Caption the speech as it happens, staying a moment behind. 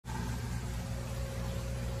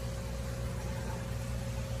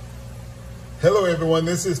Hello everyone,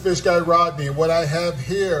 this is Fish Guy Rodney. What I have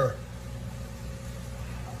here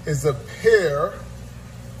is a pair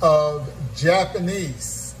of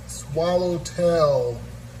Japanese Swallowtail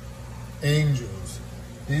angels.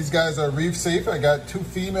 These guys are reef safe. I got two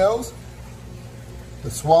females, the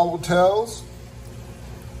Swallowtails.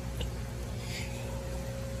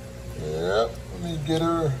 Yep, let me get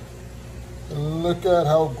her. And look at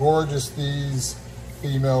how gorgeous these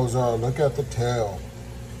females are. Look at the tail.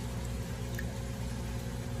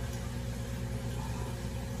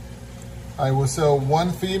 I will sell one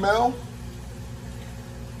female,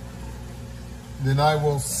 then I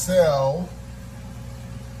will sell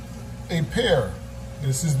a pair.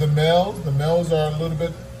 This is the males. The males are a little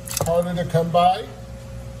bit harder to come by.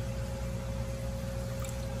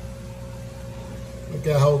 Look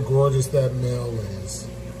at how gorgeous that male is.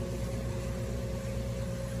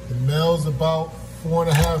 The male's about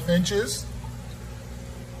 4.5 inches.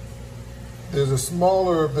 There's a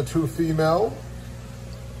smaller of the two female.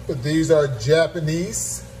 But these are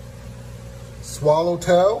Japanese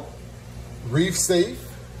Swallowtail, reef safe,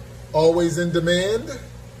 always in demand.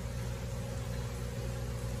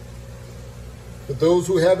 For those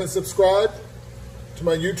who haven't subscribed to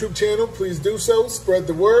my YouTube channel, please do so. Spread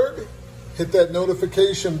the word. Hit that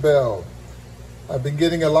notification bell. I've been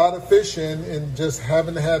getting a lot of fish in and just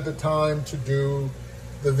haven't had the time to do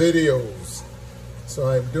the videos. So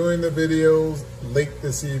I'm doing the videos late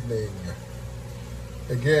this evening.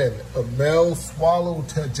 Again, a male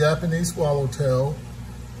swallowtail, Japanese swallowtail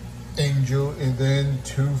angel, and then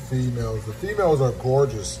two females. The females are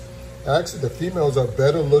gorgeous. Actually, the females are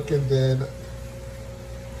better looking than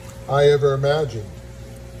I ever imagined.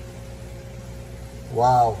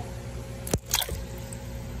 Wow.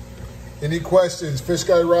 Any questions? Fish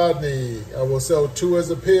Guy Rodney. I will sell two as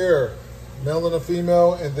a pair, male and a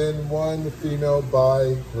female, and then one female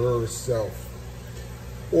by herself.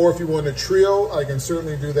 Or if you want a trio, I can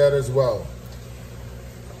certainly do that as well.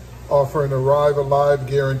 Offer an arrive alive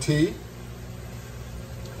guarantee.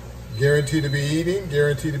 Guarantee to be eating,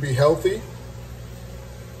 guarantee to be healthy.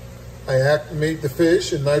 I acclimate the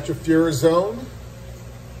fish in nitrofurazone.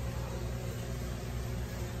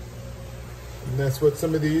 And that's what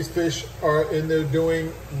some of these fish are in there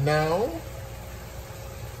doing now.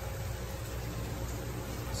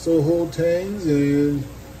 So hold tangs and,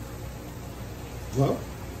 well,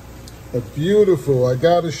 beautiful. I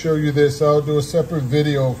got to show you this. I'll do a separate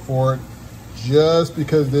video for it just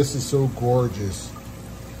because this is so gorgeous.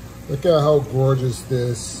 Look at how gorgeous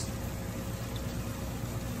this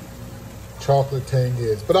chocolate tang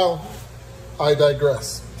is. But I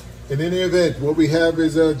digress. In any event, what we have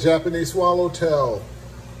is a Japanese swallowtail,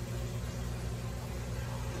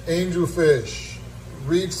 angelfish,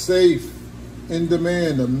 reef safe, in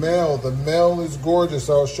demand. The male is gorgeous.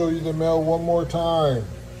 I'll show you the male one more time.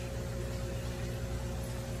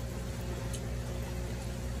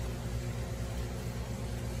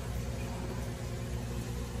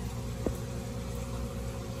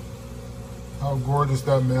 How gorgeous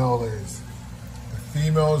that male is. The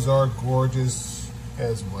females are gorgeous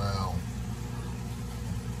as well.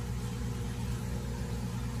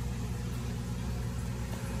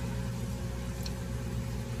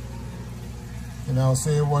 And I'll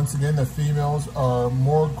say it once again, the females are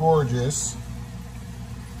more gorgeous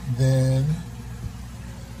than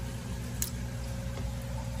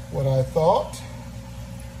what I thought.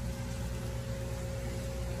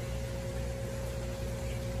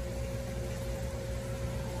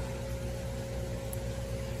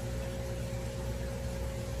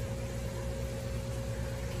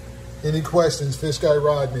 Any questions? Fish Guy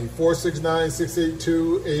Rodney,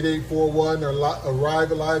 469-682-8841. Arrive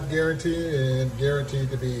alive guarantee and guaranteed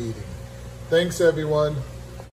to be eating. Thanks everyone.